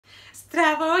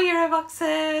Bravo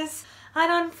Eurovoxers!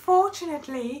 And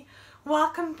unfortunately,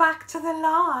 welcome back to the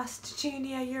last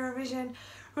Junior Eurovision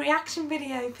reaction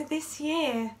video for this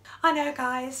year. I know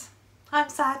guys, I'm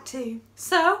sad too.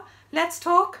 So let's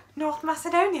talk North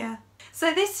Macedonia.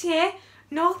 So this year,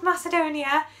 North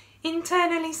Macedonia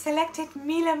internally selected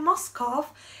Mila Moskov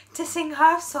to sing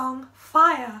her song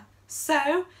Fire.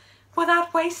 So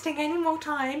without wasting any more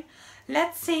time,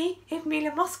 let's see if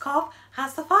Mila Moskov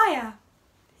has the fire.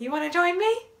 You want to join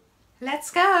me? Let's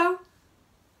go!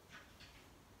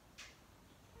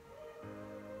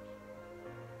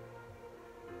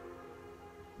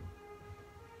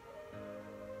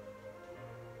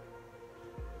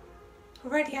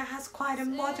 Already it has quite a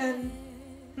modern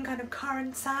and kind of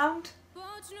current sound.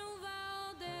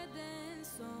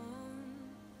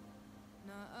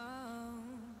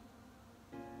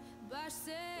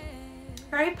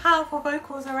 Very powerful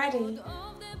vocals already.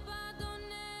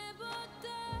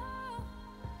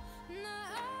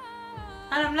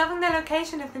 And I'm loving the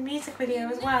location of the music video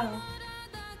as well.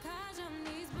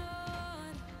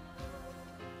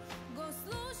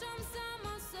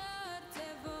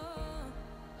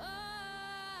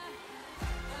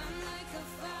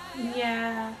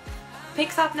 Yeah,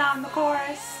 picks up now in the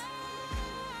chorus.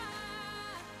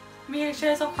 Mila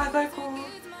shows off her vocal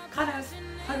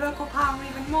power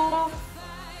even more.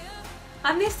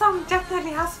 And this song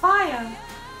definitely has fire.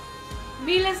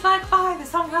 Mila's like fire, the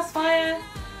song has fire.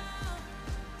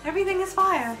 Everything is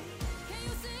fire.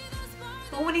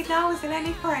 All we need now is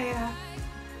any prayer.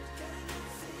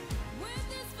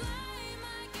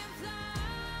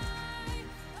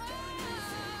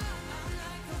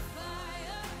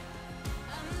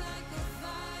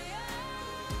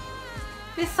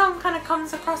 This song kind of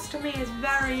comes across to me as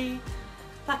very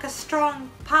like a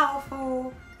strong,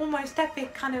 powerful, almost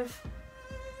epic kind of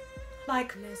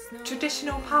like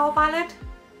traditional power ballad.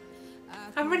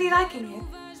 I'm really liking it.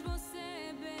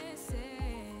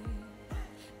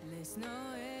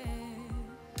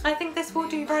 I think this will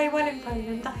do very well in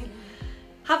Poland. I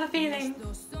have a feeling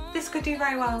this could do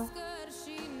very well.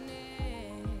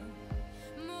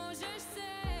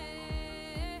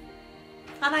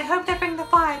 And I hope they bring the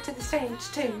fire to the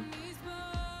stage too,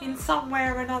 in some way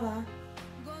or another.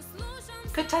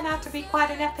 Could turn out to be quite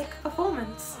an epic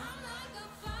performance.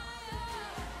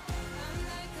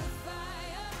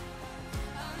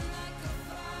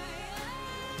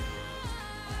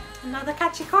 Another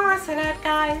catchy chorus alert,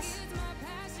 guys.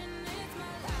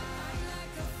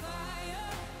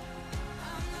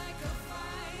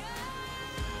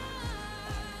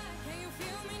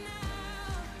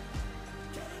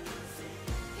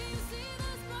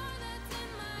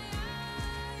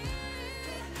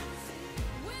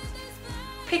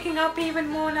 Picking up even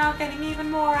more now, getting even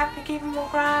more epic, even more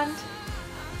grand.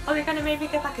 Are we going to maybe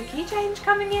get like a key change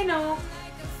coming in, or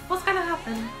what's going to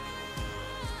happen?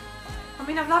 I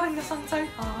mean, I'm loving the song so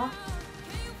far.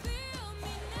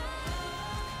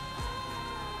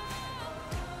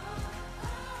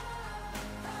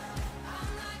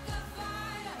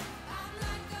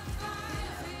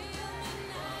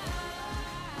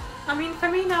 I mean, for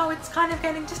me now, it's kind of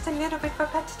getting just a little bit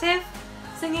repetitive,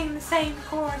 singing the same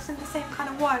chorus and the same kind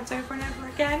of words over and over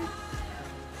again.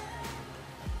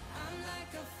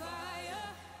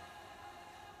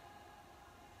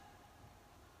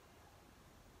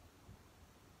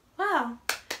 Wow,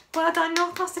 well done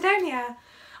North Macedonia.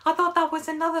 I thought that was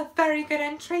another very good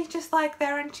entry, just like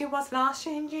their entry was last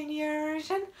year in Junior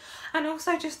Eurovision, and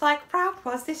also just like Proud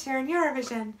was this year in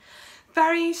Eurovision.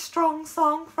 Very strong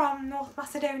song from North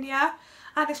Macedonia,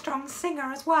 and a strong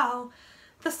singer as well.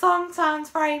 The song sounds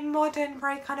very modern,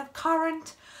 very kind of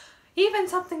current, even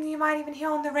something you might even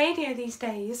hear on the radio these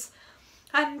days.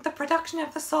 And the production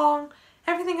of the song,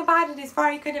 everything about it is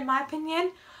very good in my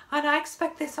opinion, and I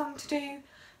expect this song to do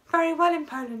very well in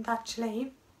Poland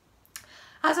actually.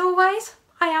 As always,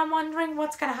 I am wondering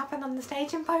what's going to happen on the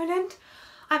stage in Poland.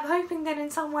 I'm hoping that in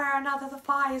some way or another the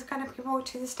fire is going to be brought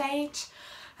to the stage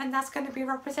and that's going to be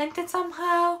represented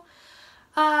somehow.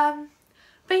 But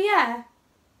yeah,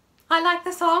 I like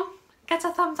the song, gets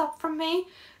a thumbs up from me.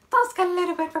 It does get a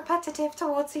little bit repetitive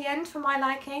towards the end for my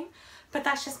liking, but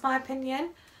that's just my opinion.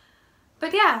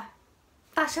 But yeah,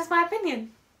 that's just my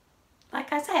opinion,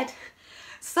 like I said.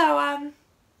 So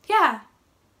yeah,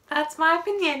 that's my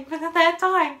opinion for the third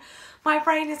time. My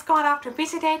brain has gone after a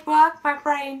busy day at work, my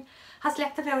brain has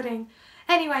left the building.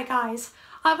 Anyway guys,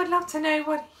 I would love to know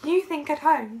what you think at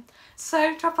home.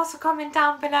 So drop us a comment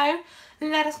down below and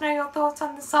let us know your thoughts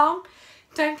on the song.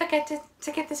 Don't forget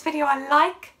to give this video a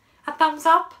like, a thumbs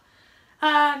up,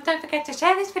 Don't forget to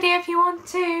share this video if you want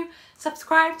to,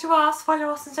 subscribe to us, follow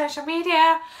us on social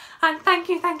media, and thank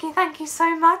you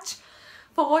so much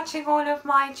for watching all of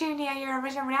my Junior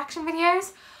Eurovision reaction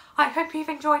videos. I hope you've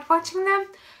enjoyed watching them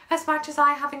as much as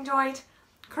I have enjoyed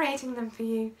creating them for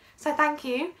you. So thank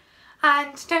you,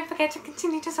 and don't forget to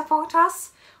continue to support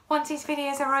us once these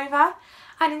videos are over,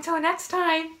 and until next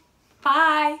time,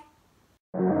 bye!